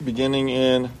Beginning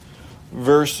in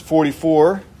verse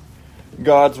 44,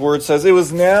 God's word says, "It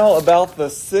was now about the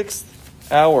 6th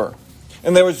hour,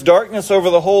 and there was darkness over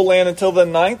the whole land until the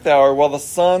 9th hour, while the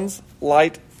sun's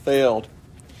light failed.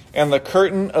 And the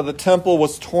curtain of the temple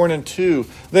was torn in two.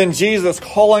 Then Jesus,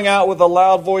 calling out with a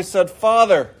loud voice, said,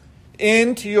 'Father,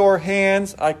 into your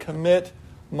hands I commit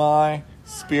my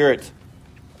spirit.'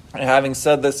 And having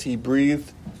said this, he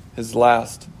breathed his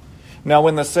last. Now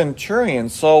when the centurion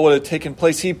saw what had taken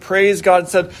place, he praised God and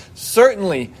said,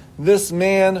 'Certainly this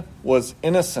man was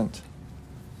innocent.'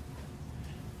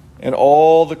 And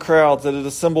all the crowds that had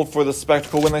assembled for the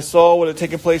spectacle, when they saw what had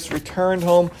taken place, returned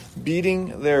home,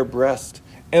 beating their breast.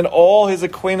 And all his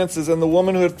acquaintances and the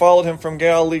woman who had followed him from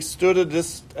Galilee stood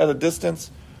at a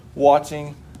distance,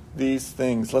 watching these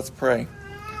things." Let's pray.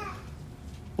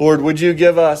 Lord, would you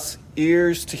give us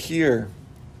ears to hear,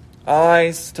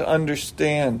 eyes to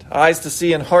understand, eyes to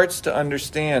see, and hearts to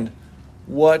understand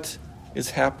what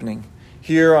is happening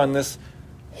here on this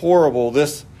horrible,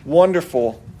 this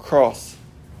wonderful cross.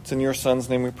 It's in your Son's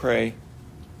name we pray.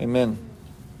 Amen.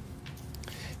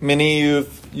 Many of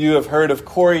you have heard of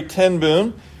Corrie ten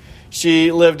Boom.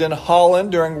 She lived in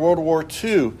Holland during World War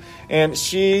II, and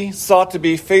she sought to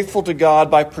be faithful to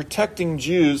God by protecting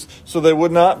Jews so they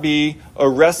would not be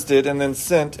arrested and then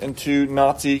sent into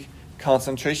Nazi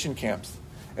concentration camps.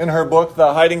 In her book,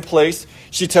 The Hiding Place,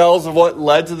 she tells of what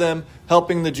led to them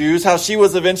helping the Jews, how she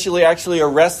was eventually actually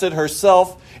arrested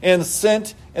herself and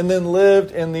sent and then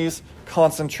lived in these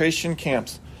concentration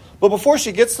camps. But before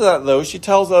she gets to that, though, she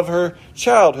tells of her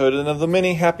childhood and of the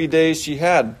many happy days she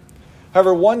had.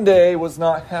 However, one day was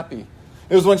not happy.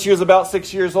 It was when she was about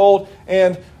 6 years old,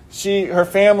 and her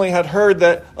family had heard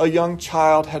that a young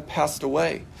child had passed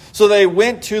away. So they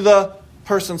went to the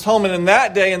person's home, and in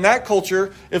that day, in that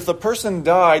culture, if the person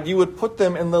died, you would put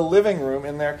them in the living room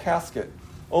in their casket,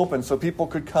 open, so people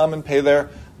could come and pay their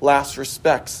last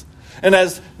respects. And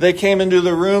as they came into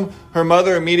the room, her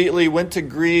mother immediately went to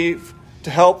grieve, to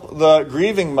help the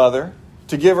grieving mother,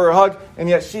 to give her a hug, and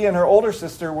yet she and her older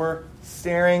sister were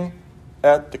staring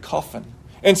at the coffin.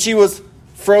 And she was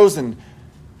frozen.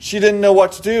 She didn't know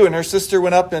what to do, and her sister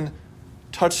went up and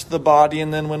touched the body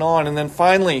and then went on. And then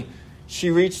finally,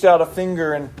 she reached out a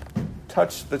finger and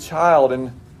touched the child,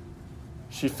 and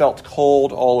she felt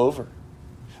cold all over.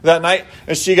 That night,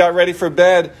 as she got ready for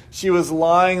bed, she was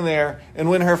lying there, and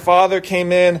when her father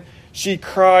came in, she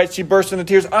cried, she burst into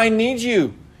tears, "I need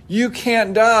you. You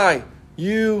can't die.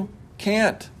 You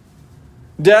can't."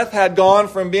 Death had gone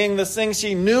from being this thing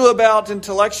she knew about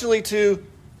intellectually to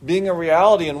being a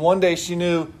reality. And one day she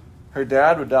knew her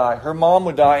dad would die, her mom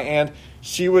would die, and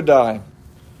she would die.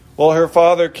 Well, her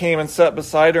father came and sat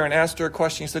beside her and asked her a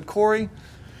question. He said, "Corrie,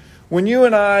 when you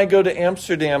and I go to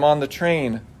Amsterdam on the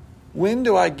train, when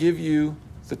do I give you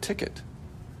the ticket?"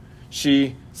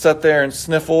 She sat there and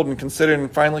sniffled and considered,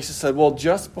 and finally she said, "Well,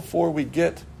 just before we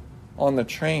get on the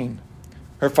train."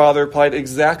 Her father replied,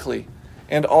 "Exactly.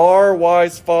 And our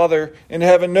wise Father in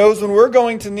heaven knows when we're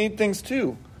going to need things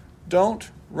too. Don't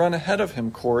run ahead of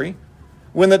him, Corrie.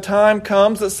 When the time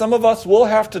comes that some of us will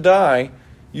have to die,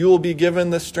 you will be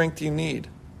given the strength you need,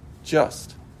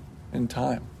 just in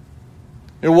time."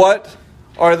 And what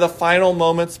are the final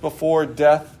moments before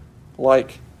death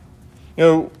like?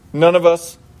 None of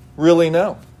us really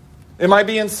know. It might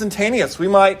be instantaneous. We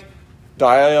might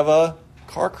die of a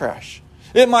car crash.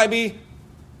 It might be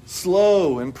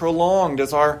slow and prolonged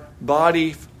as our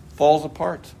body falls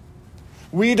apart.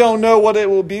 We don't know what it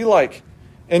will be like,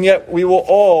 and yet we will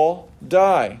all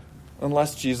die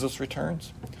unless Jesus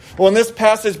returns. Well, in this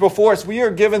passage before us, we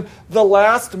are given the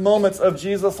last moments of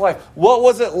Jesus' life. What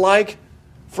was it like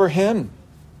for him?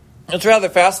 It's rather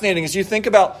fascinating as you think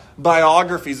about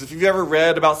biographies. If you've ever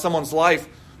read about someone's life,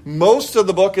 most of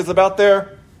the book is about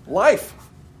their life.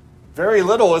 Very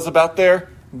little is about their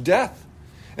death.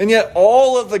 And yet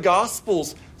all of the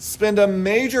Gospels spend a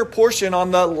major portion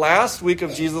on the last week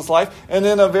of Jesus' life and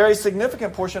then a very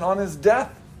significant portion on his death.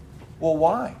 Well,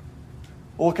 why?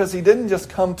 Well, because he didn't just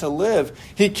come to live.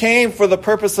 He came for the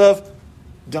purpose of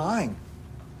dying.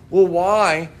 Well,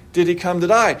 why did he come to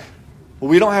die? Well,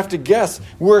 we don't have to guess.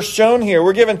 We're shown here.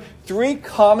 We're given 3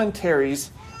 commentaries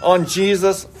on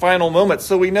Jesus' final moments,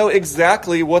 so we know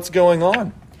exactly what's going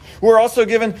on. We're also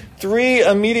given 3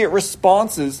 immediate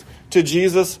responses to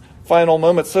Jesus' final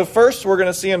moments. So first, we're going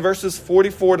to see in verses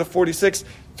 44 to 46,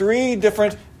 3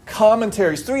 different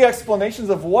commentaries, 3 explanations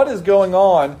of what is going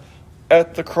on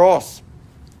at the cross.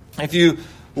 If you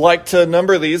like to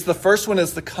number these, the first one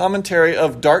is the commentary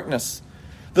of darkness.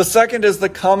 The second is the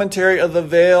commentary of the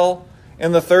veil.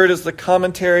 And the third is the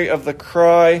commentary of the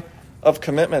cry of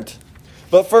commitment.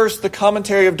 But first, the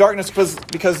commentary of darkness,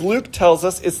 because Luke tells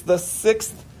us it's the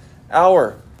 6th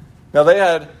hour. Now, they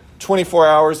had 24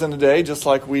 hours in a day, just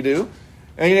like we do.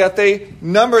 And yet they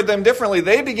numbered them differently.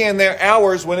 They began their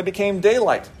hours when it became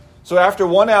daylight. So after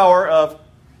 1 hour of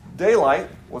daylight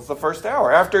was the first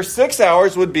hour. After 6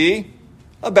 hours would be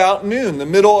about noon, the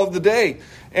middle of the day.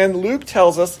 And Luke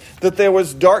tells us that there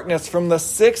was darkness from the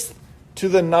 6th to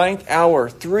the 9th hour,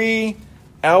 3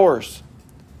 hours.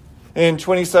 In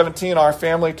 2017, our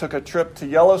family took a trip to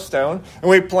Yellowstone, and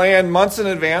we planned months in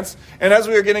advance. And as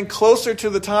we were getting closer to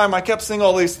the time, I kept seeing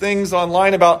all these things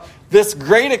online about this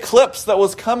great eclipse that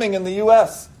was coming in the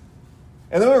U.S.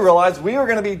 And then we realized we were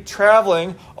going to be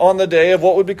traveling on the day of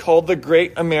what would be called the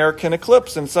Great American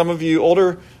Eclipse. And some of you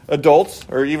older adults,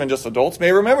 or even just adults,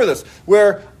 may remember this,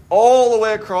 where all the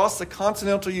way across the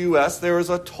continental U.S., there was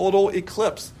a total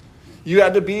eclipse. You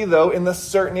had to be, though, in this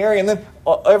certain area. And then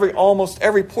almost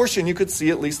every portion, you could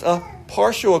see at least a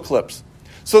partial eclipse.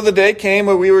 So the day came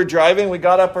where we were driving. We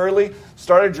got up early,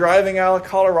 started driving out of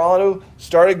Colorado,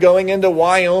 started going into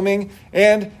Wyoming.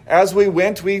 And as we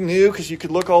went, we knew, because you could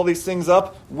look all these things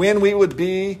up, when we would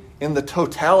be in the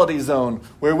totality zone,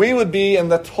 where we would be in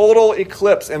the total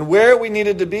eclipse and where we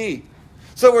needed to be.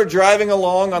 So we're driving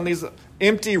along on these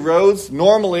empty roads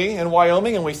normally in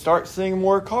Wyoming, and we start seeing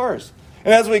more cars.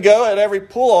 And as we go at every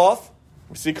pull-off,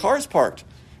 we see cars parked.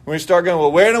 And we start going,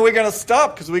 well, where are we going to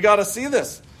stop? Because we got to see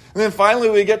this. And then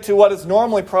finally we get to what is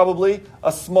normally probably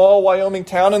a small Wyoming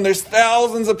town, and there's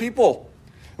thousands of people.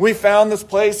 We found this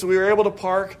place, we were able to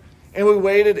park, and we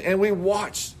waited, and we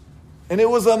watched. And it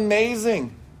was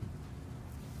amazing.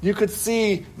 You could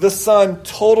see the sun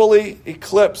totally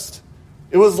eclipsed.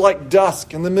 It was like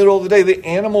dusk in the middle of the day. The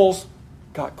animals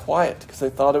got quiet because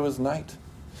they thought it was night.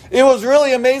 It was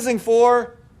really amazing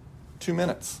for 2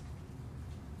 minutes.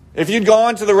 If you'd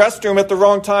gone to the restroom at the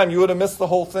wrong time, you would have missed the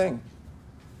whole thing.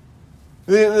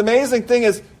 The amazing thing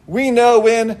is we know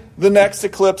when the next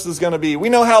eclipse is going to be. We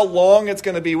know how long it's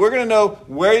going to be. We're going to know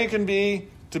where you can be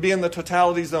to be in the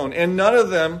totality zone. And none of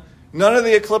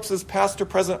the eclipses past or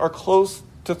present are close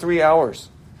to 3 hours.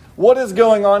 What is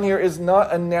going on here is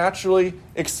not a naturally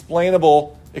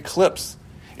explainable eclipse.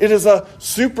 It is a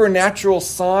supernatural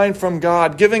sign from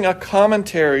God giving a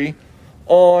commentary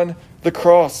on the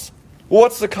cross. Well,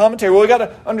 what's the commentary? Well, we got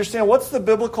to understand, what's the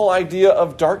biblical idea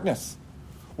of darkness?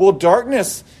 Well,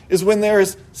 darkness is when there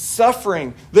is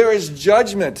suffering, there is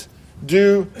judgment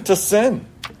due to sin.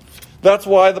 That's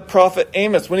why the prophet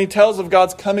Amos, when he tells of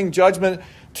God's coming judgment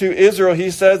to Israel, he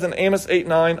says in Amos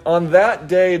 8:9, "On that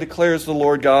day, declares the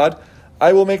Lord God,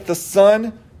 I will make the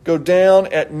sun go down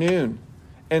at noon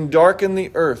and darken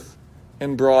the earth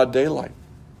in broad daylight."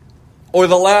 Or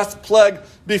the last plague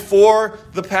before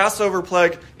the Passover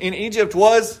plague in Egypt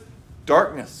was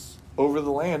darkness over the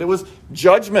land. It was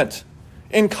judgment.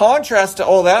 In contrast to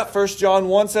all that, 1 John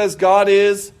 1 says God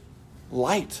is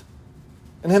light.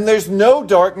 And then there's no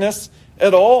darkness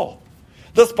at all.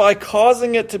 Thus, by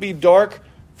causing it to be dark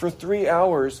for 3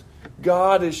 hours,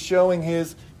 God is showing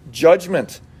his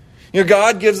judgment.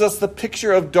 God gives us the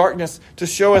picture of darkness to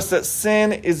show us that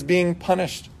sin is being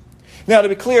punished. Now, to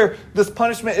be clear, this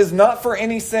punishment is not for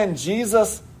any sin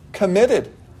Jesus committed.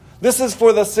 This is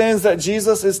for the sins that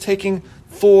Jesus is taking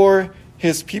for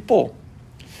his people.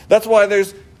 That's why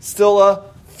there's still a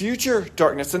future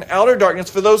darkness, an outer darkness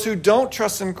for those who don't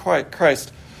trust in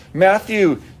Christ.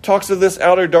 Matthew talks of this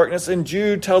outer darkness, and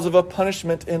Jude tells of a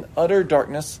punishment in utter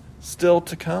darkness still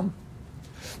to come.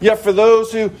 Yet for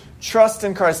those who trust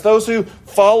in Christ, those who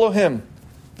follow him,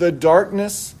 the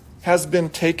darkness has been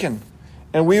taken.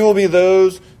 And we will be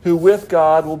those who with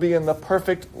God will be in the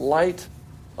perfect light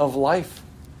of life.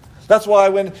 That's why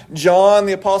when John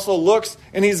the apostle looks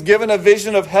and he's given a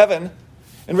vision of heaven,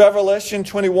 in Revelation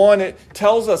 21 it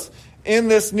tells us in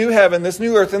this new heaven, this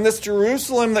new earth, in this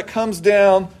Jerusalem that comes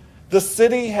down, the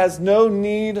city has no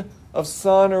need of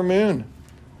sun or moon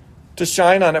to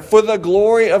shine on it. For the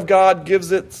glory of God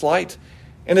gives its light,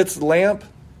 and its lamp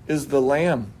is the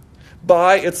Lamb.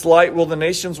 By its light will the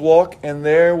nations walk, and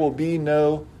there will be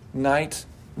no night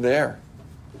there.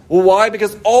 Well, why?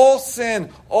 Because all sin,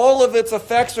 all of its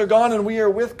effects are gone, and we are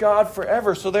with God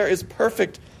forever. So there is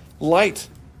perfect light.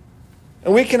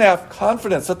 And we can have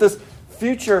confidence that this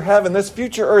future heaven, this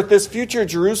future earth, this future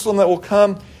Jerusalem that will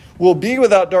come will be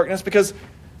without darkness, because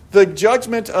the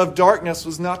judgment of darkness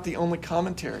was not the only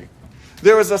commentary.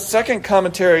 There was a second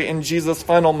commentary in Jesus'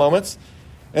 final moments,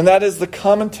 and that is the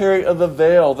commentary of the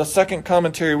veil, the second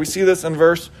commentary. We see this in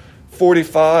verse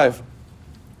 45,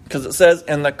 because it says,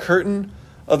 "And the curtain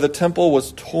of the temple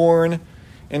was torn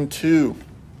in two."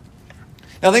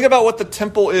 Now think about what the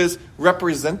temple is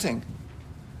representing.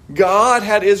 God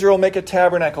had Israel make a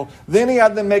tabernacle. Then he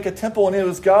had them make a temple, and it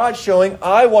was God showing,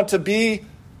 I want to be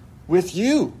with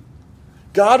you.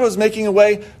 God was making a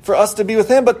way for us to be with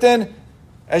him. But then,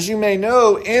 as you may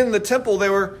know, in the temple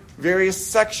there were various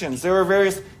sections. There were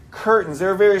various curtains. There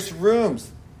were various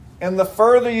rooms. And the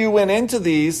further you went into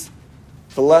these,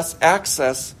 the less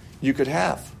access you could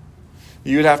have.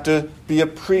 You'd have to be a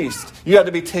priest. You had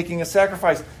to be taking a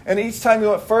sacrifice. And each time you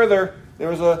went further, there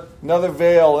was another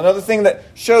veil, another thing that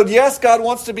showed, yes, God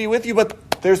wants to be with you,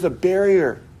 but there's a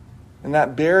barrier. And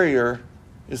that barrier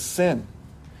is sin.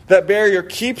 That barrier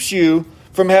keeps you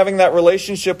from having that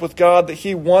relationship with God that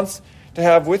he wants to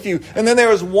have with you. And then there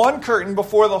was one curtain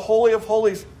before the Holy of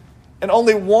Holies, and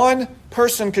only one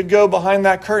person could go behind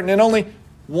that curtain, and only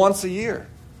once a year.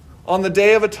 On the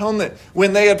Day of Atonement,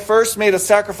 when they had first made a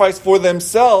sacrifice for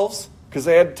themselves, because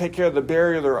they had to take care of the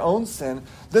barrier of their own sin,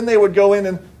 then they would go in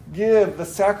and give the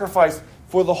sacrifice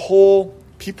for the whole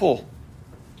people.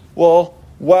 Well,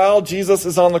 while Jesus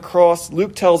is on the cross,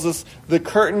 Luke tells us the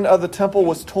curtain of the temple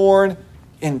was torn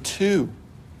in two.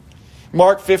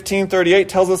 Mark 15:38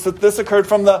 tells us that this occurred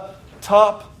from the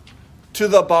top to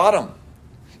the bottom.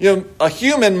 A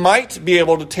human might be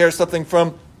able to tear something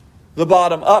from the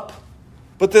bottom up,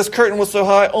 but this curtain was so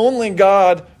high, only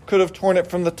God could have torn it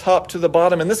from the top to the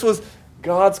bottom. And this was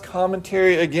God's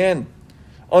commentary again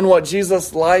on what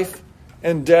Jesus' life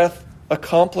and death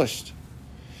accomplished.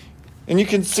 And you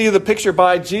can see the picture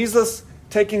by Jesus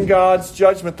taking God's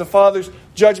judgment, the Father's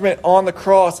judgment on the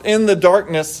cross in the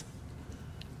darkness.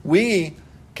 We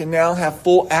can now have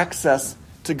full access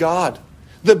to God.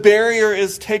 The barrier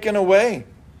is taken away.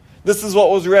 This is what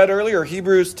was read earlier,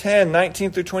 Hebrews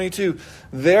 10:19-22.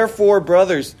 Therefore,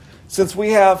 brothers, since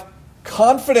we have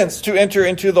confidence to enter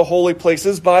into the holy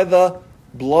places by the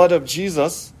blood of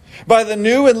Jesus, by the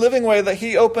new and living way that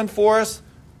he opened for us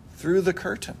through the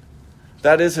curtain,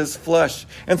 that is his flesh.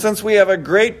 And since we have a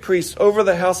great priest over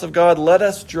the house of God, let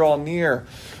us draw near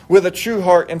with a true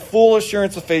heart and full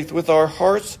assurance of faith, with our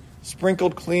hearts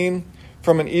sprinkled clean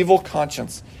from an evil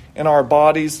conscience and our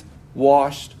bodies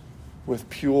washed with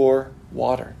pure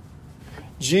water.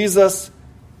 Jesus'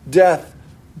 death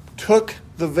took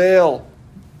the veil,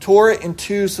 tore it in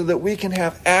two so that we can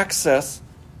have access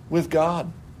with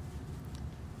God.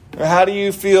 Or how do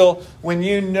you feel when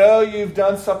you know you've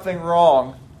done something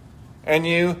wrong and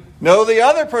you know the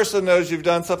other person knows you've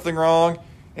done something wrong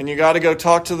and you got to go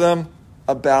talk to them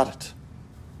about it?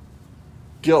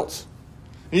 Guilt.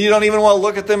 You don't even want to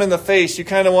look at them in the face. You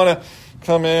kind of want to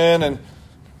come in and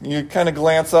you kind of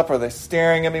glance up. Are they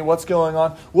staring at me? What's going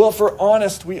on? Well, if we're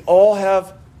honest, we all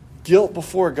have guilt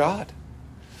before God.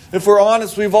 If we're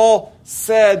honest, we've all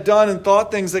said, done, and thought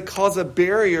things that cause a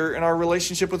barrier in our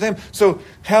relationship with him. So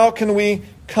how can we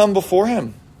come before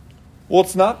him? Well,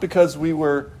 it's not because we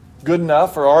were good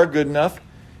enough or are good enough.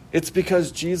 It's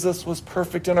because Jesus was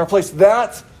perfect in our place.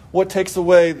 That's what takes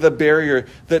away the barrier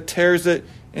that tears it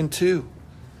in two.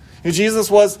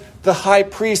 Jesus was the high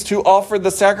priest who offered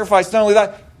the sacrifice. Not only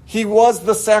that, he was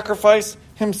the sacrifice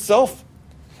himself.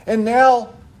 And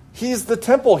now he's the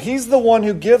temple. He's the one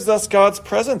who gives us God's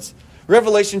presence.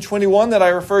 Revelation 21 that I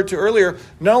referred to earlier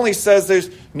not only says there's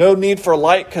no need for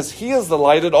light because he is the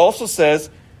light, it also says,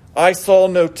 I saw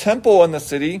no temple in the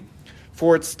city,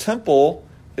 for its temple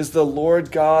is the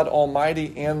Lord God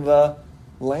Almighty and the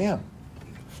Lamb.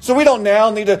 So we don't now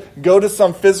need to go to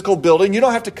some physical building. You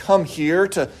don't have to come here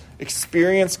to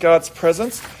experience God's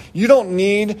presence. You don't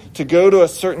need to go to a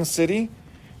certain city.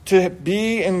 To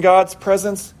be in God's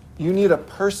presence, you need a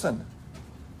person,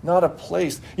 not a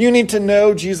place. You need to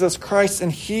know Jesus Christ,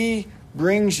 and he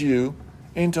brings you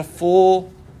into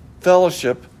full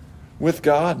fellowship with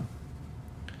God.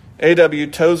 A.W.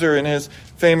 Tozer, in his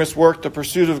famous work, The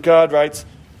Pursuit of God, writes,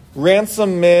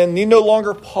 ransomed men need no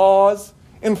longer pause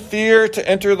in fear to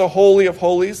enter the Holy of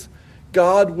Holies.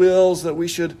 God wills that we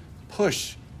should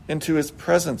push into his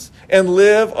presence and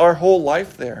live our whole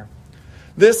life there.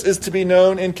 This is to be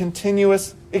known in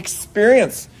continuous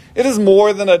experience. It is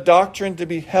more than a doctrine to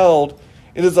be held.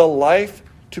 It is a life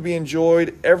to be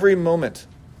enjoyed every moment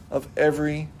of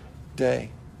every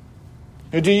day.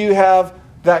 Do you have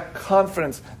that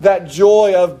confidence, that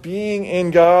joy of being in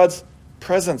God's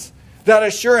presence, that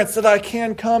assurance that I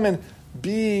can come and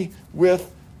be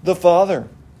with the Father?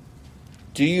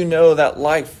 Do you know that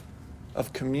life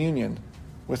of communion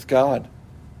with God?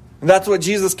 And that's what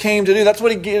Jesus came to do. That's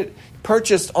what he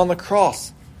purchased on the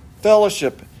cross.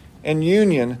 Fellowship and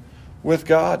union with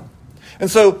God.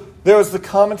 And so there was the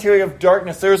commentary of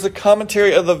darkness. There was the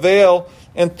commentary of the veil.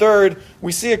 And third,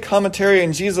 we see a commentary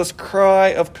in Jesus' cry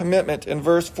of commitment in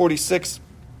verse 46.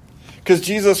 Because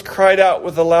Jesus cried out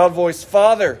with a loud voice,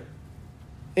 Father,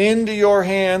 into your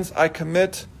hands I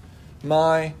commit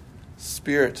my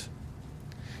spirit.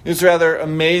 It's rather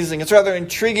amazing. It's rather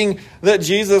intriguing that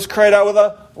Jesus cried out with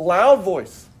a loud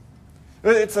voice.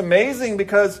 It's amazing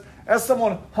because as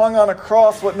someone hung on a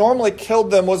cross, what normally killed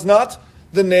them was not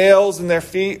the nails in their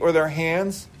feet or their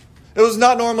hands. It was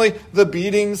not normally the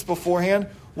beatings beforehand.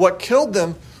 What killed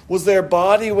them was their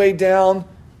body weighed down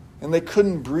and they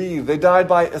couldn't breathe. They died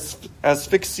by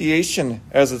asphyxiation,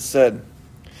 as it said.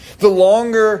 The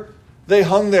longer they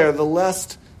hung there, the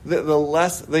less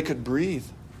they could breathe.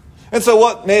 And so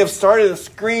what may have started as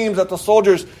screams at the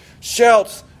soldiers,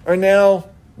 shouts, are now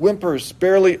whimpers,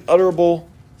 barely utterable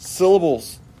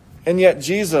syllables. And yet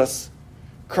Jesus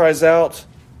cries out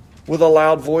with a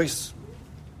loud voice.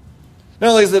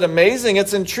 Not only is it amazing,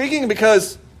 it's intriguing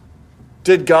because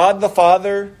did God the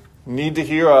Father need to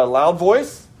hear a loud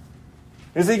voice?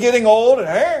 Is he getting old and,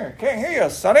 hey, can't hear you,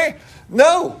 sonny?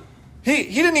 No. He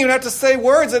didn't even have to say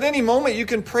words. At any moment you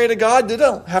can pray to God. It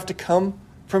don't have to come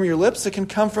from your lips. It can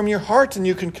come from your heart and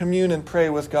you can commune and pray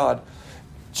with God.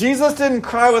 Jesus didn't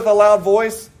cry with a loud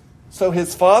voice so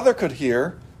his Father could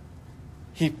hear.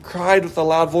 He cried with a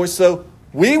loud voice so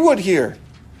we would hear.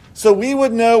 So we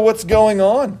would know what's going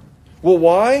on. Well,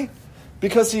 why?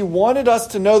 Because he wanted us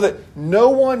to know that no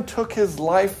one took his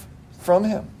life from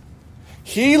him.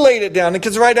 He laid it down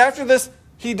because right after this,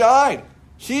 he died.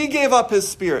 He gave up his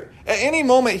spirit. At any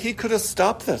moment, he could have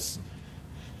stopped this.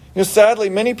 Sadly,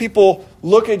 many people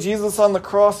look at Jesus on the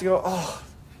cross and go, oh,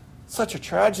 such a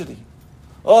tragedy.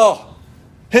 Oh,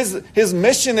 his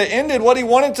mission, it ended. What he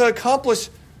wanted to accomplish,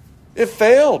 it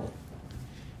failed.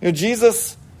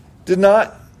 Jesus did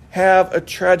not have a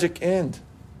tragic end.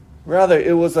 Rather,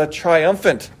 it was a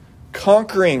triumphant,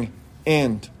 conquering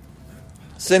end.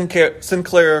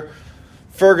 Sinclair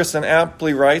Ferguson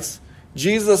aptly writes,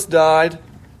 Jesus died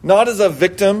not as a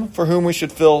victim for whom we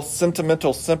should feel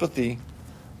sentimental sympathy,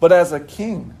 but as a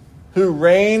king who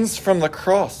reigns from the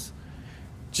cross.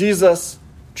 Jesus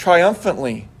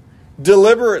triumphantly,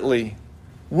 deliberately,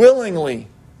 willingly,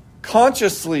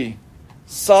 consciously,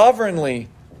 sovereignly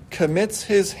commits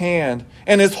his hand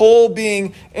and his whole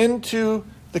being into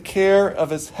the care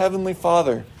of his heavenly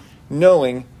Father,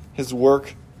 knowing his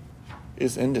work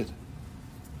is ended.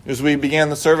 As we began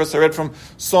the service, I read from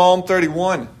Psalm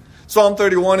 31. Psalm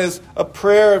 31 is a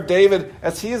prayer of David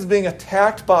as he is being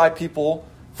attacked by people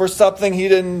for something he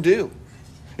didn't do.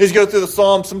 As you go through the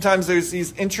Psalms, sometimes there's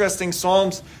these interesting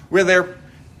Psalms where they're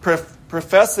they're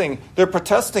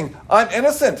protesting, I'm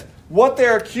innocent. What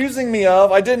they're accusing me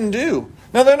of, I didn't do.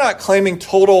 Now, they're not claiming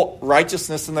total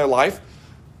righteousness in their life,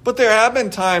 but there have been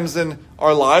times in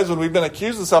our lives when we've been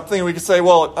accused of something and we could say,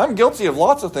 well, I'm guilty of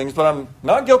lots of things, but I'm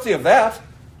not guilty of that.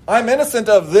 I'm innocent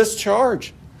of this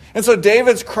charge. And so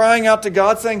David's crying out to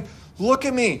God saying, look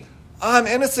at me. I'm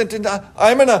innocent and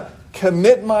I'm going to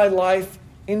commit my life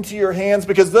into your hands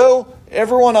because though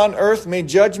everyone on earth may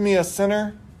judge me a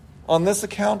sinner on this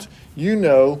account, you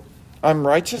know I'm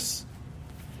righteous.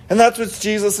 And that's what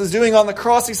Jesus is doing on the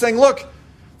cross. He's saying, look,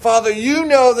 Father, you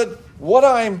know that what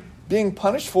I'm being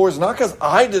punished for is not because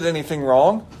I did anything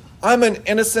wrong. I'm an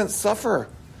innocent sufferer,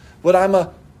 but I'm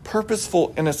a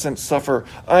purposeful innocent sufferer.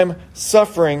 I'm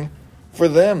suffering for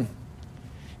them.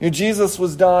 Jesus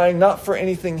was dying not for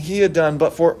anything he had done,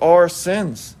 but for our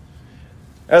sins.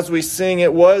 As we sing,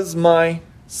 it was my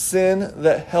sin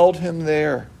that held him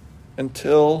there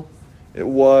until it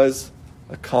was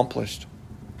accomplished.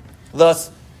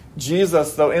 Thus,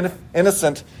 Jesus, though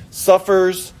innocent,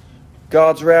 suffers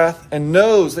God's wrath and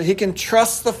knows that he can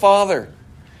trust the Father.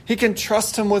 He can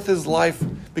trust him with his life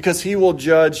because he will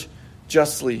judge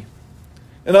justly.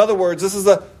 In other words, this is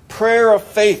a prayer of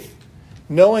faith,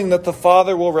 knowing that the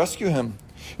Father will rescue him.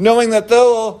 Knowing that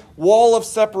though a wall of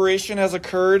separation has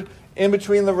occurred in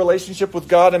between the relationship with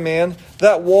God and man,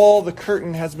 that wall, the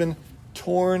curtain, has been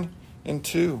torn in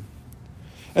two.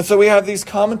 And so we have these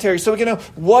commentaries so we can know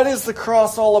what is the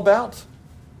cross all about.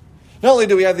 Not only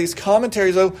do we have these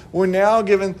commentaries, though, we're now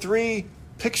given three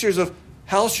pictures of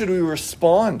how should we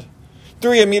respond.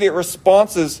 Three immediate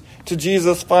responses to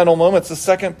Jesus' final moments, the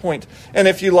second point. And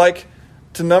if you like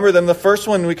to number them, the first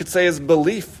one we could say is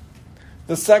belief.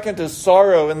 The second is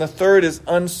sorrow, and the third is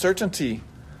uncertainty.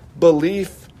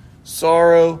 Belief,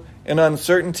 sorrow, and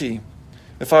uncertainty.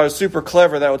 If I was super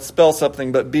clever, that would spell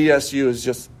something, but BSU is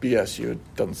just BSU.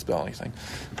 It doesn't spell anything.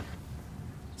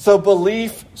 So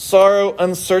belief, sorrow,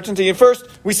 uncertainty. And first,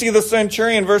 we see the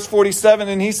centurion, verse 47,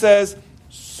 and he says,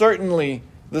 certainly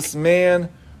this man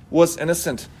was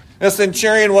innocent. The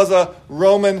centurion was a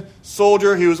Roman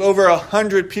soldier. He was over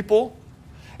 100 people.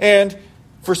 And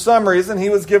for some reason, he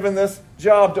was given this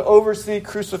job to oversee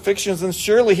crucifixions, and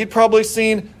surely he'd probably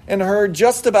seen and heard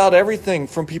just about everything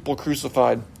from people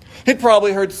crucified. He'd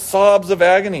probably heard sobs of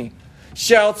agony,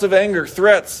 shouts of anger,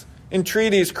 threats,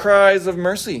 entreaties, cries of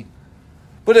mercy.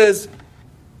 But as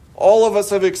all of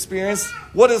us have experienced,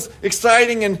 what is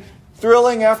exciting and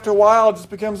thrilling after a while just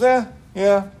becomes, yeah,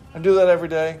 I do that every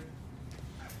day.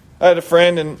 I had a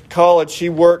friend in college. He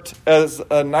worked as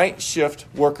a night shift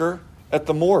worker at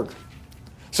the morgue.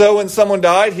 So when someone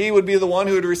died, he would be the one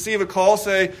who would receive a call,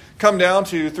 say, come down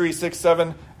to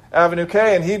 367 Avenue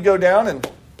K, and he'd go down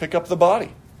and pick up the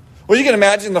body. Well, you can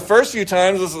imagine the first few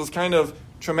times this was kind of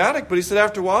traumatic, but he said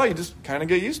after a while, you just kind of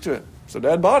get used to it. It's a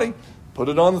dead body. Put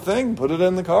it on the thing, put it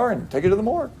in the car, and take it to the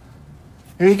morgue.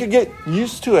 He could get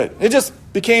used to it. It just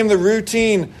became the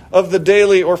routine of the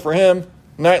daily, or for him,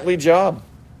 nightly job.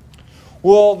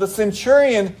 Well, the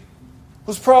centurion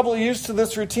was probably used to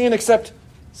this routine, except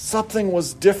something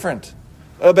was different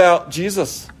about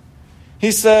Jesus.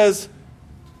 He says,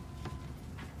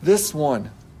 this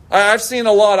one, I've seen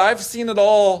a lot. I've seen it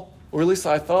all, or at least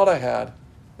I thought I had,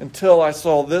 until I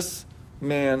saw this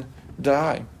man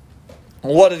die.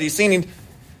 Well, what had he seen? He'd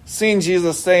seen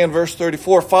Jesus say in verse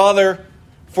 34, Father,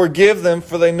 forgive them,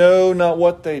 for they know not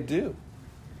what they do.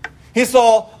 He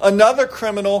saw another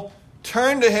criminal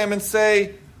turn to him and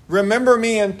say, remember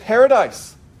me in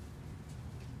paradise.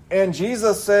 And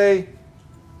Jesus say,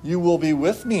 you will be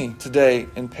with me today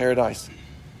in paradise.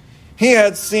 He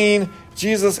had seen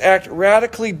Jesus act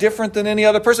radically different than any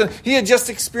other person. He had just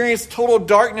experienced total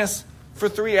darkness for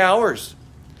 3 hours.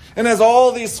 And as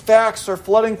all these facts are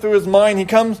flooding through his mind, he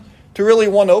comes to really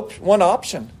one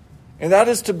option. And that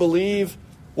is to believe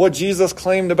what Jesus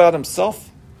claimed about himself.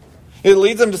 It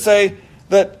leads him to say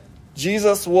that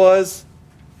Jesus was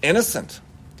innocent.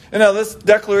 And now this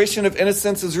declaration of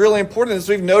innocence is really important, as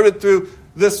we've noted through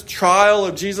this trial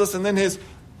of Jesus and then his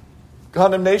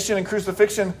condemnation and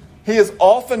crucifixion. He has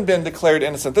often been declared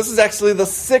innocent. This is actually the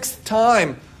 6th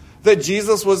time that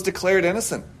Jesus was declared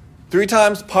innocent. 3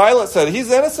 times Pilate said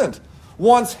he's innocent.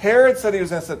 Once Herod said he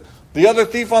was innocent. The other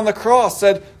thief on the cross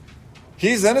said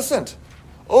he's innocent.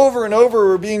 Over and over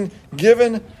we're being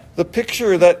given the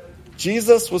picture that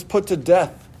Jesus was put to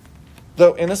death,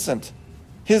 though innocent.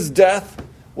 His death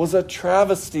was a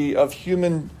travesty of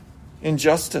human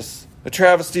injustice, a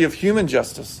travesty of human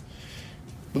justice.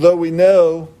 Though we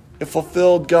know it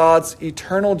fulfilled God's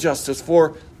eternal justice.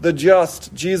 For the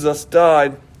just, Jesus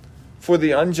died for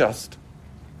the unjust.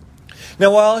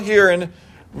 Now, while here in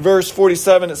verse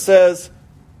 47 it says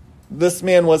this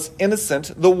man was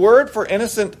innocent, the word for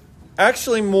innocent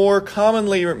actually more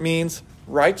commonly means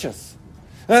righteous.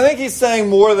 And I think he's saying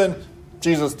more than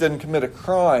Jesus didn't commit a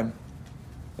crime.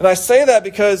 And I say that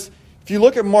because if you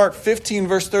look at Mark 15,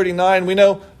 verse 39, we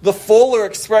know the fuller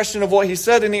expression of what he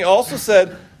said. And he also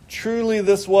said, truly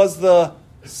this was the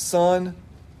Son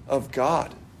of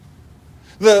God.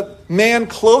 The man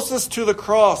closest to the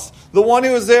cross, the one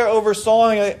who was there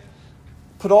oversawing it,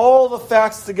 put all the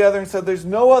facts together and said, there's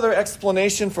no other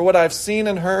explanation for what I've seen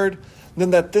and heard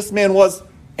than that this man was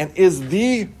and is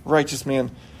the righteous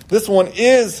man. This one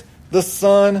is the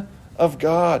Son of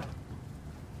God.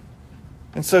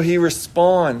 And so he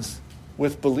responds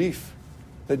with belief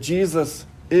that Jesus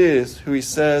is who he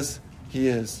says he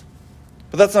is.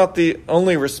 But that's not the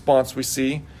only response we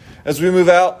see. As we move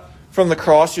out from the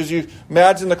cross, as you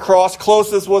imagine the cross,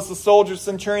 closest was the soldiers,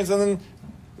 centurions, and then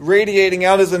radiating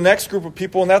out is the next group of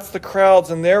people, and that's the crowds,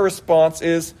 and their response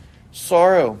is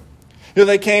sorrow. You know,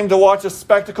 they came to watch a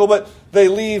spectacle, but they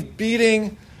leave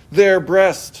beating their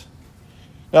breast.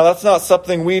 Now, that's not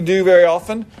something we do very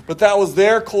often, but that was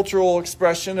their cultural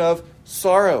expression of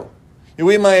sorrow. You know,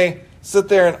 we may sit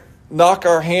there and knock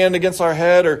our hand against our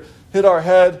head or hit our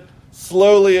head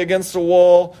slowly against a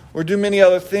wall or do many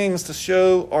other things to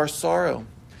show our sorrow.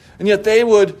 And yet they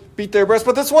would beat their breast.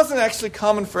 But this wasn't actually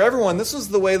common for everyone. This was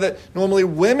the way that normally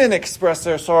women express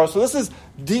their sorrow. So this is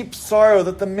deep sorrow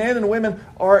that the men and women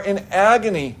are in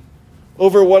agony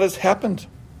over what has happened.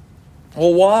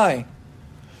 Well, why?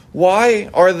 Why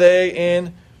are they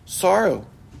in sorrow?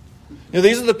 You know,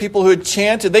 these are the people who had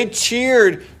chanted. They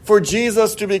cheered for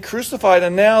Jesus to be crucified,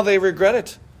 and now they regret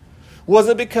it. Was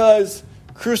it because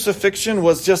crucifixion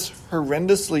was just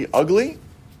horrendously ugly?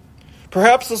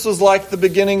 Perhaps this was like the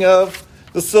beginning of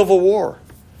the Civil War.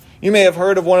 You may have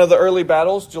heard of one of the early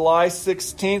battles, July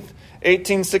 16th,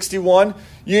 1861.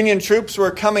 Union troops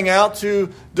were coming out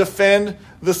to defend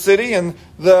the city, and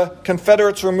the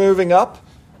Confederates were moving up.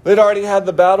 They'd already had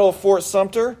the Battle of Fort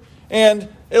Sumter, and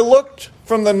it looked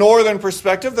from the northern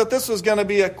perspective that this was going to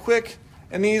be a quick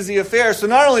and easy affair. So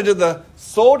not only did the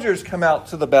soldiers come out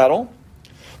to the battle,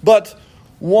 but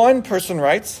one person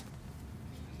writes,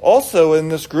 Also in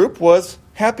this group was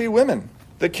happy women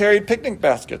that carried picnic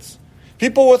baskets.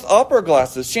 People with opera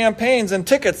glasses, champagnes, and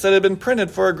tickets that had been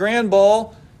printed for a grand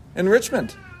ball in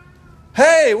Richmond.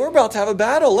 Hey, we're about to have a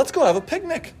battle. Let's go have a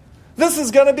picnic. This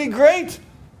is going to be great.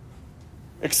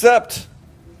 Except,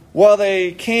 while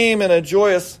they came in a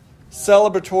joyous,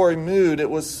 celebratory mood, it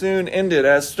was soon ended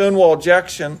as Stonewall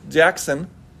Jackson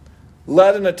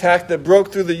led an attack that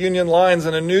broke through the Union lines,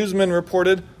 and a newsman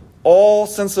reported all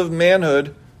sense of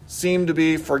manhood seemed to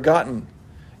be forgotten.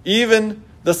 Even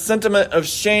the sentiment of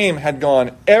shame had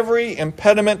gone. Every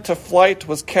impediment to flight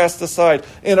was cast aside.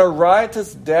 In a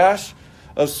riotous dash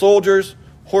of soldiers,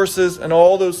 horses, and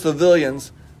all those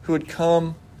civilians who had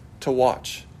come to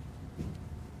watch.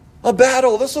 A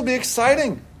battle. This will be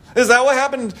exciting. Is that what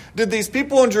happened? Did these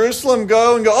people in Jerusalem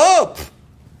go and go, oh,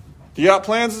 you got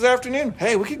plans this afternoon?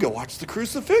 Hey, we could go watch the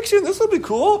crucifixion. This will be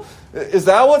cool. Is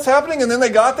that what's happening? And then they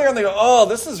got there and they go, oh,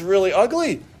 this is really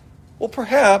ugly. Well,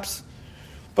 perhaps.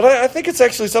 But I think it's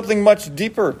actually something much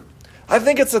deeper. I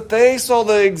think it's that they saw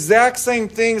the exact same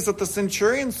things that the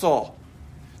centurion saw.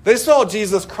 They saw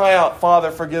Jesus cry out,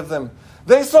 Father, forgive them.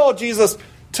 They saw Jesus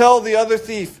tell the other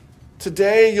thief,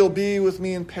 today you'll be with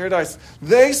me in paradise.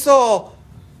 They saw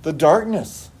the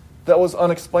darkness that was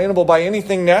unexplainable by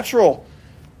anything natural.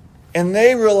 And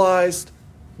they realized,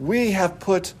 we have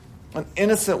put an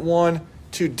innocent one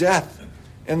to death.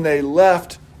 And they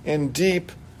left in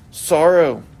deep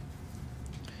sorrow.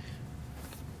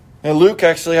 And Luke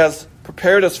actually has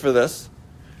prepared us for this.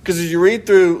 Because as you read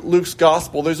through Luke's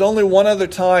gospel, there's only one other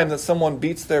time that someone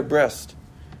beats their breast.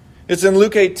 It's in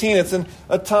Luke 18. It's in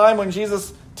a time when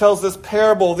Jesus tells this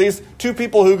parable, these two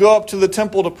people who go up to the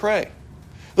temple to pray.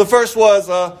 The first was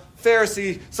a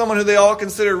Pharisee, someone who they all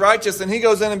considered righteous, and he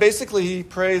goes in and basically he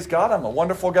prays, God, I'm a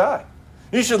wonderful guy.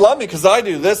 You should love me because I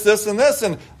do this, this, and this,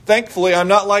 and thankfully I'm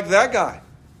not like that guy,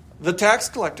 the tax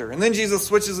collector. And then Jesus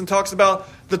switches and talks about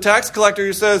the tax collector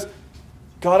who says,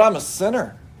 God, I'm a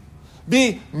sinner.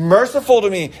 Be merciful to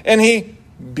me. And he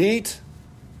beat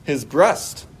his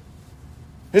breast.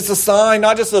 It's a sign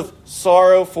not just of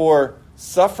sorrow for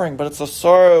suffering, but it's a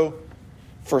sorrow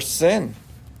for sin.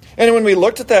 And when we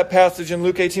looked at that passage in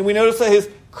Luke 18, we noticed that his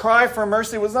cry for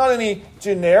mercy was not any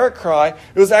generic cry.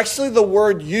 It was actually the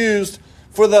word used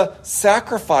for the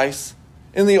sacrifice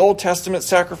in the Old Testament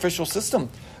sacrificial system.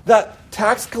 That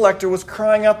tax collector was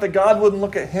crying out that God wouldn't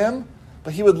look at him,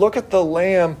 but he would look at the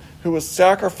lamb who was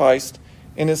sacrificed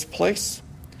in his place.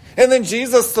 And then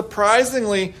Jesus,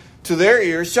 surprisingly to their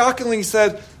ears, shockingly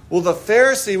said, well, the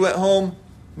Pharisee went home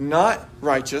not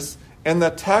righteous, and the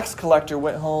tax collector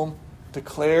went home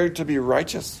declared to be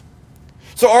righteous.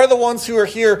 So are the ones who are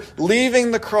here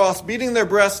leaving the cross, beating their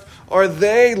breast, are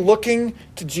they looking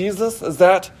to Jesus as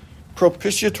that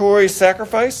propitiatory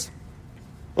sacrifice?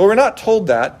 Well, we're not told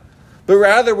that, but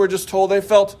rather we're just told they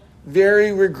felt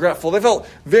very regretful. They felt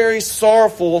very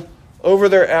sorrowful over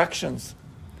their actions.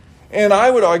 And I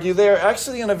would argue they are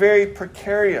actually in a very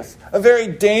precarious, a very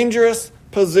dangerous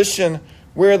position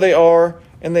where they are,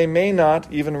 and they may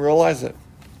not even realize it.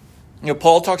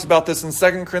 Paul talks about this in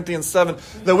 2 Corinthians 7,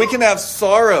 that we can have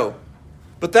sorrow,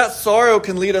 but that sorrow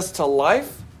can lead us to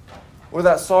life, or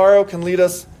that sorrow can lead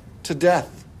us to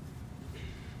death.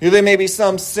 There may be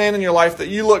some sin in your life that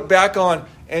you look back on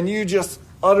and you just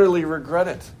utterly regret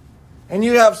it. And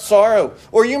you have sorrow.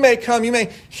 Or you may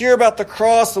hear about the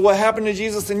cross and what happened to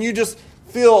Jesus, and you just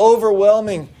feel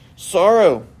overwhelming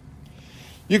sorrow.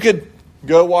 You could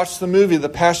go watch the movie, The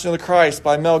Passion of the Christ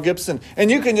by Mel Gibson,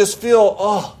 and you can just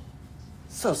feel,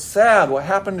 so sad what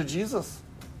happened to Jesus.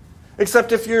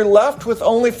 Except if you're left with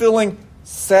only feeling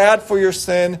sad for your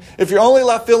sin, if you're only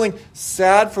left feeling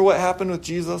sad for what happened with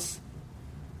Jesus,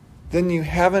 then you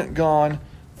haven't gone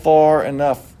far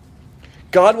enough.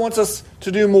 God wants us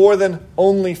to do more than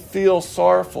only feel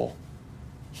sorrowful.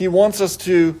 He wants us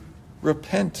to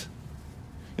repent.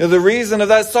 The reason of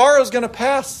that sorrow is going to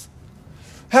pass.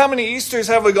 How many Easters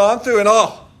have we gone through and,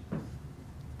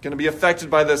 going to be affected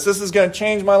by this. This is going to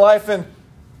change my life. And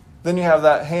then you have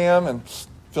that ham and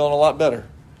feeling a lot better.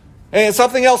 And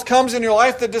something else comes in your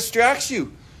life that distracts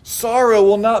you. Sorrow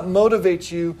will not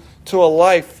motivate you to a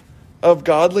life of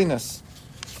godliness.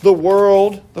 The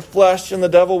world, the flesh, and the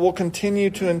devil will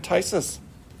continue to entice us.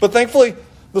 But thankfully,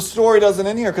 the story doesn't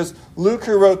end here, because Luke,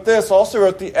 who wrote this, also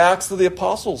wrote the Acts of the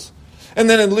Apostles. And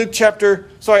then in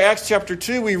Acts chapter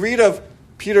 2, we read of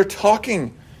Peter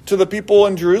talking to the people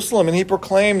in Jerusalem, and he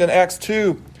proclaimed in Acts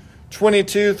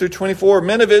 2:22 through 24,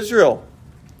 Men of Israel,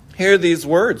 hear these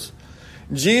words.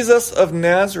 Jesus of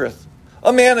Nazareth,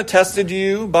 a man attested to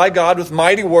you by God with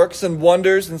mighty works and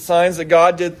wonders and signs that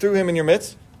God did through him in your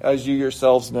midst, as you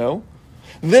yourselves know.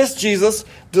 This Jesus,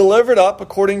 delivered up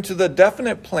according to the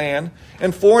definite plan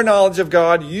and foreknowledge of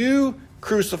God, you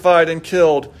crucified and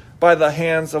killed by the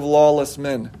hands of lawless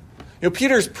men.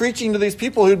 Peter's preaching to these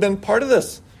people who'd been part of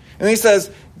this. And he says,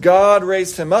 God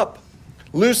raised him up,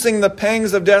 loosing the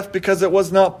pangs of death because it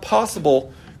was not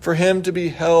possible for him to be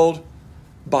held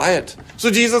by it. So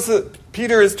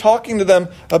Peter is talking to them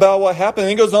about what happened.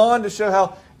 And he goes on to show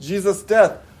how Jesus'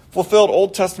 death fulfilled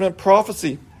Old Testament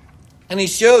prophecy. And he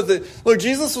shows that, look,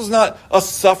 Jesus was not a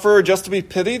sufferer just to be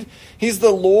pitied. He's the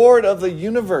Lord of the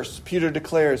universe, Peter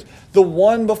declares, the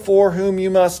one before whom you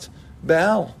must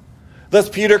bow. Thus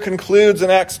Peter concludes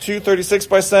in Acts 2:36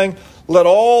 by saying, let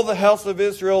all the house of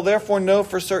Israel therefore know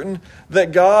for certain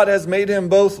that God has made him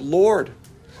both Lord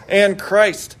and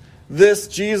Christ, this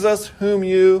Jesus whom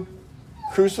you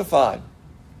crucified.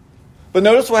 But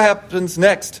notice what happens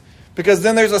next, because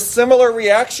then there's a similar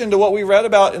reaction to what we read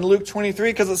about in Luke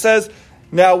 23, because it says,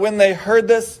 now when they heard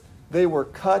this, they were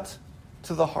cut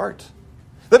to the heart.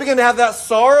 They begin to have that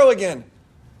sorrow again.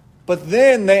 But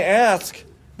then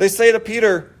they say to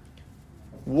Peter,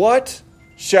 what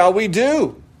shall we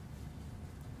do?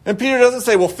 And Peter doesn't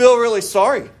say, well, feel really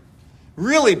sorry.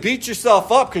 Really beat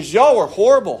yourself up because y'all were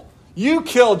horrible. You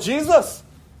killed Jesus.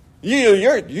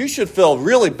 You should feel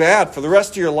really bad for the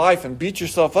rest of your life and beat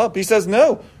yourself up. He says,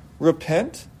 no,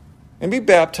 repent and be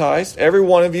baptized, every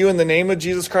one of you, in the name of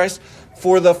Jesus Christ,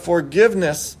 for the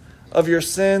forgiveness of your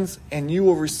sins, and you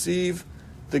will receive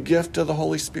the gift of the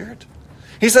Holy Spirit.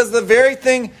 He says the very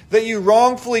thing that you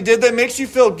wrongfully did that makes you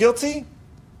feel guilty,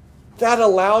 that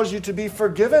allows you to be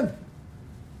forgiven.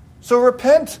 So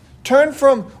repent. Turn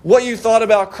from what you thought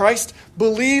about Christ.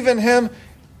 Believe in him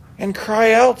and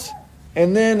cry out.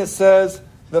 And then it says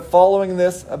that following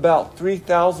this, about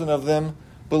 3,000 of them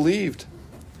believed.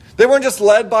 They weren't just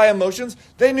led by emotions.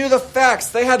 They knew the facts.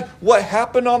 They had what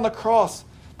happened on the cross.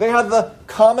 They had the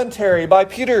commentary by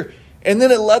Peter. And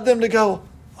then it led them to go,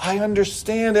 I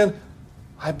understand and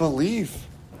I believe.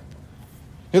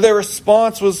 Their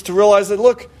response was to realize that,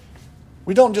 look,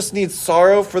 we don't just need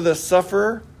sorrow for the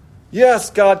sufferer. Yes,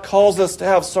 God calls us to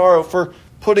have sorrow for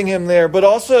putting him there, but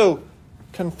also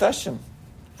confession,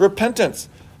 repentance,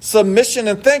 submission,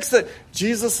 and thanks that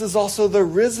Jesus is also the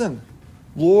risen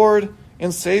Lord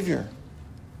and Savior.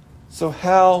 So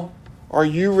how are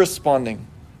you responding?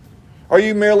 Are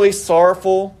you merely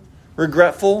sorrowful,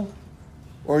 regretful,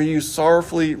 or are you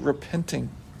sorrowfully repenting?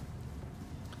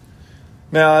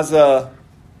 Now, as a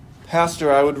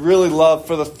pastor, I would really love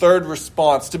for the third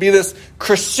response to be this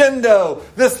crescendo,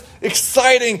 this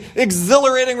exciting,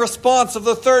 exhilarating response of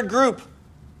the third group.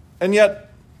 And yet,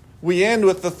 we end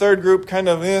with the third group kind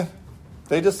of,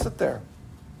 they just sit there.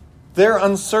 They're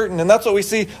uncertain. And that's what we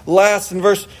see last in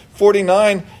verse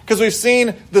 49, because we've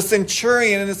seen the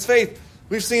centurion in his faith.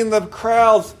 We've seen the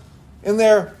crowds in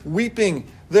their weeping,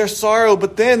 their sorrow.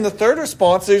 But then the third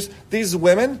response is these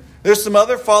women. There's some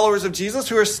other followers of Jesus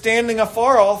who are standing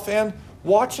afar off and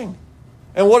watching.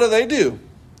 And what do?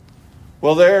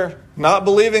 Well, they're not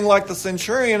believing like the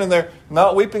centurion and they're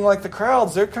not weeping like the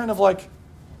crowds. They're kind of like,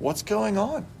 what's going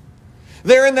on?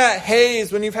 They're in that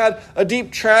haze when you've had a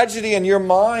deep tragedy and your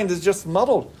mind is just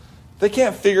muddled. They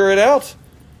can't figure it out.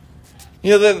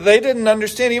 They didn't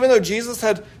understand, even though Jesus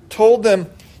had told them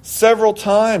several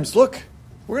times, look,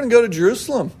 we're going to go to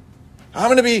Jerusalem. I'm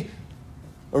going to be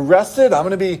arrested. I'm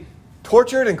going to be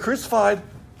tortured and crucified.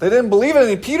 They didn't believe it.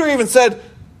 And Peter even said,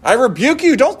 I rebuke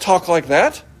you. Don't talk like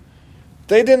that.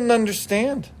 They didn't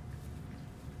understand.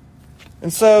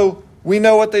 And so we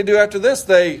know what they do after this.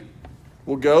 They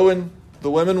will go and the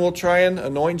women will try and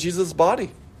anoint Jesus' body.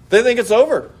 They think it's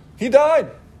over. He died.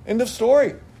 End of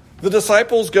story. The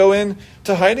disciples go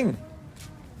into hiding.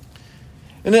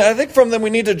 And I think from them we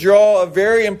need to draw a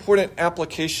very important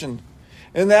application.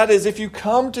 And that is, if you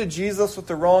come to Jesus with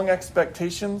the wrong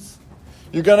expectations,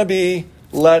 you're going to be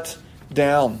let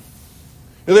down.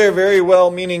 There are very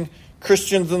well-meaning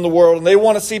Christians in the world, and they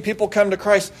want to see people come to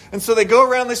Christ. And so they go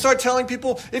around, they start telling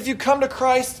people, if you come to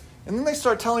Christ, and then they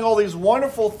start telling all these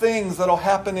wonderful things that'll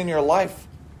happen in your life.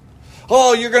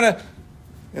 Oh, you're going to,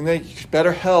 and they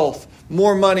better health,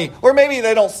 more money. Or maybe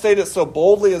they don't state it so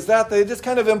boldly as that. They just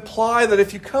kind of imply that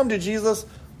if you come to Jesus,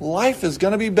 life is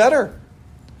going to be better.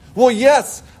 Well,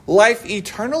 yes, life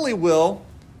eternally will,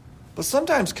 but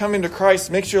sometimes coming to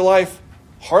Christ makes your life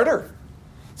harder.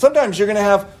 Sometimes you're going to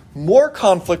have more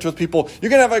conflict with people. You're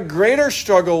going to have a greater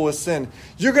struggle with sin.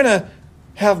 You're going to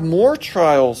have more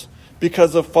trials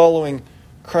because of following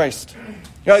Christ.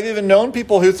 I've even known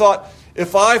people who thought,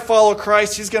 if I follow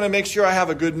Christ, he's going to make sure I have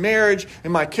a good marriage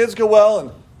and my kids go well.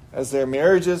 And as their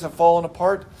marriages have fallen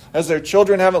apart, as their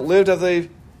children haven't lived as they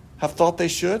have thought they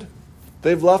should,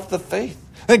 they've left the faith.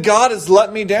 And God has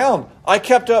let me down. I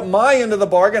kept up my end of the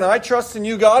bargain. I trust in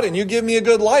you, God, and you give me a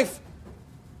good life.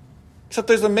 Except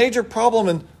there's a major problem,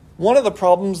 and one of the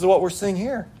problems is what we're seeing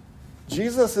here.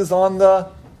 Jesus is on the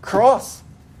cross.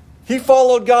 He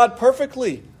followed God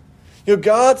perfectly.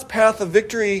 God's path of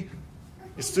victory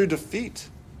is through defeat.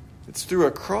 It's through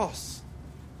a cross.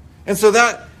 And so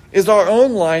that is our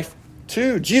own life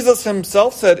too. Jesus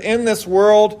himself said, in this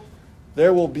world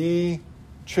there will be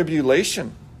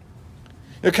tribulation.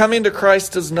 Coming to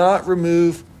Christ does not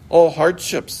remove all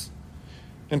hardships.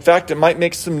 In fact, it might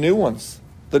make some new ones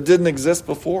that didn't exist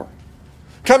before.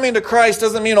 Coming to Christ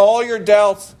doesn't mean all your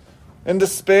doubts and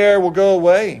despair will go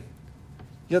away.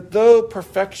 Yet though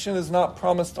perfection is not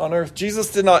promised on earth,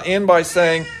 Jesus did not end by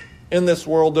saying, in this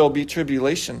world there will be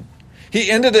tribulation.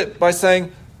 He ended it by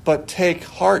saying, but take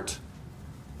heart.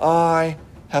 I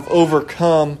have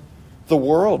overcome the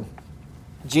world.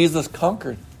 Jesus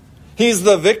conquered. He's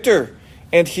the victor,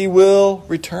 and he will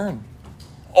return.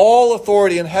 All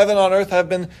authority in heaven and on earth have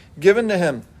been given to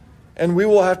him, and we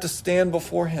will have to stand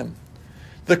before him.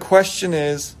 The question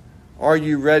is, are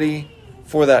you ready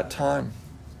for that time?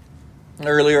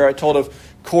 Earlier I told of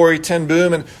Corrie ten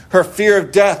Boom and her fear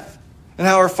of death, and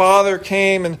how her father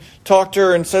came and talked to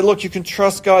her and said, look, you can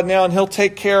trust God now and he'll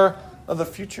take care of the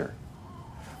future.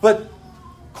 But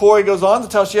Corrie goes on to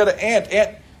tell she had an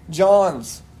Aunt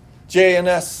Johns,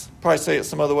 J-N-S, probably say it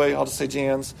some other way, I'll just say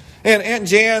Jans. And Aunt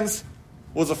Jans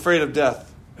was afraid of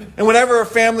death. And whenever a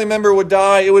family member would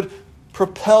die, it would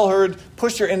propel her,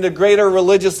 push her into greater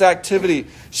religious activity.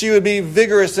 She would be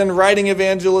vigorous in writing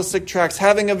evangelistic tracts,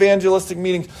 having evangelistic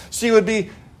meetings. She would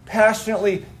be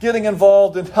passionately getting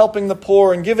involved in helping the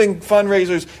poor and giving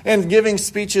fundraisers and giving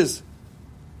speeches.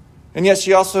 And yet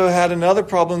she also had another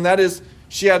problem, that is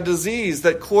she had disease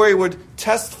that Corrie would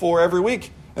test for every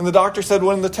week. And the doctor said,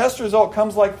 when the test result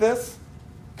comes like this,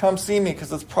 come see me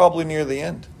because it's probably near the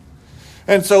end.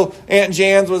 And so Aunt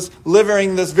Jans was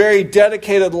living this very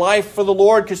dedicated life for the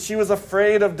Lord because she was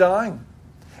afraid of dying.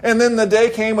 And then the day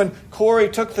came when Corrie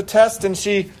took the test and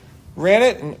she ran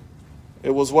it, and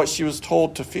it was what she was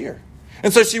told to fear.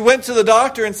 And so she went to the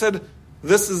doctor and said,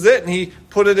 this is it. And he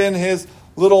put it in his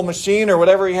little machine or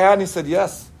whatever he had, and he said,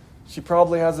 yes, she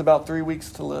probably has about 3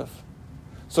 weeks to live.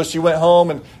 So she went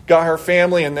home and got her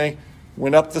family, and they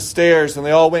went up the stairs, and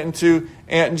they all went into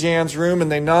Aunt Jan's room,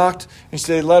 and they knocked, and she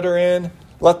said,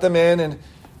 let them in. And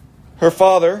her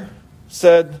father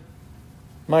said,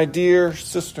 my dear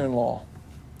sister-in-law,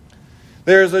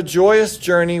 there is a joyous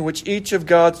journey which each of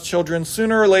God's children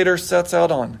sooner or later sets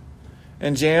out on.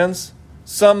 And Jans,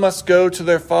 some must go to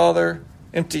their father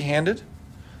empty-handed,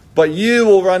 but you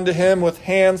will run to him with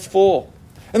hands full.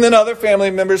 And then other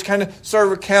family members kind of started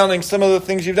recounting some of the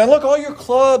things you've done. Look, all your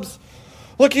clubs.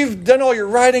 Look, you've done all your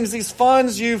writings, these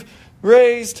funds you've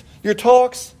raised, your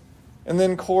talks. And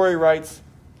then Corrie writes,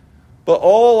 but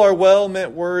all our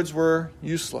well-meant words were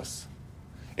useless.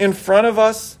 In front of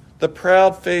us, the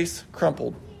proud face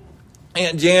crumpled.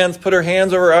 Aunt Jans put her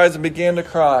hands over her eyes and began to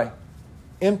cry.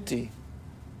 Empty.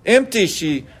 Empty,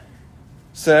 she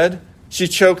said. She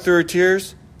choked through her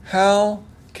tears. How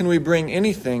can we bring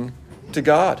anything to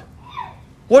God?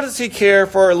 What does he care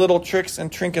for our little tricks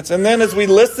and trinkets? And then as we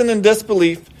listen in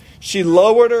disbelief, she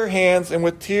lowered her hands and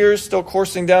with tears still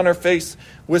coursing down her face,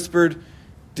 whispered,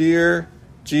 Dear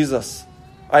Jesus,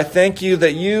 I thank you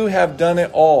that you have done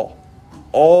it all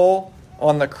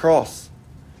on the cross,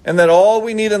 and that all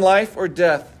we need in life or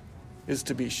death is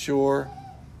to be sure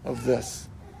of this.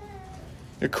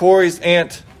 Corrie's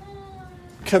aunt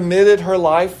committed her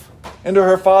life into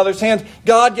her father's hands.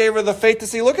 God gave her the faith to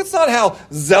see, look, it's not how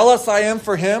zealous I am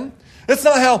for him. It's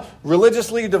not how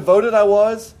religiously devoted I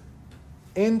was.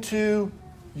 Into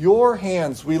your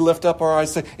hands we lift up our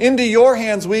eyes. Into your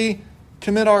hands we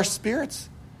commit our spirits.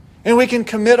 And we can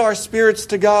commit our spirits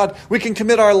to God. We can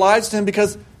commit our lives to him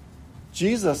because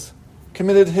Jesus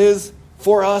committed his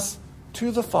for us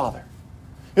to the Father.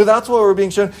 That's what we're being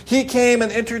shown. He came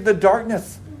and entered the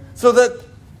darkness so that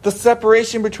the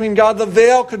separation between God, the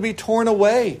veil, could be torn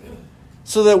away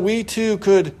so that we too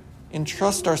could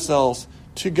entrust ourselves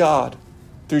to God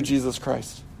through Jesus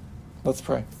Christ. Let's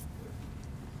pray.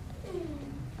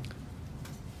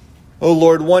 Oh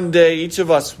Lord, one day each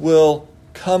of us will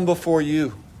come before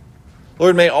you.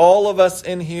 Lord, may all of us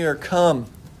in here come,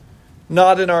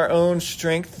 not in our own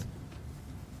strength,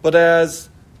 but as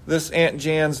this Aunt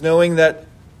Jans, knowing that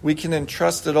we can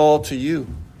entrust it all to you.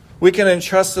 We can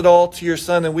entrust it all to your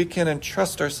Son, and we can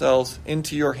entrust ourselves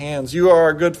into your hands. You are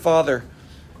our good Father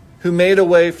who made a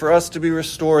way for us to be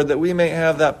restored, that we may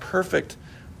have that perfect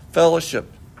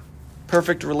fellowship,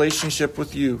 perfect relationship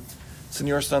with you. It's in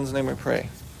your Son's name we pray.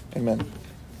 Amen.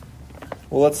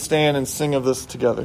 Well, let's stand and sing of this together.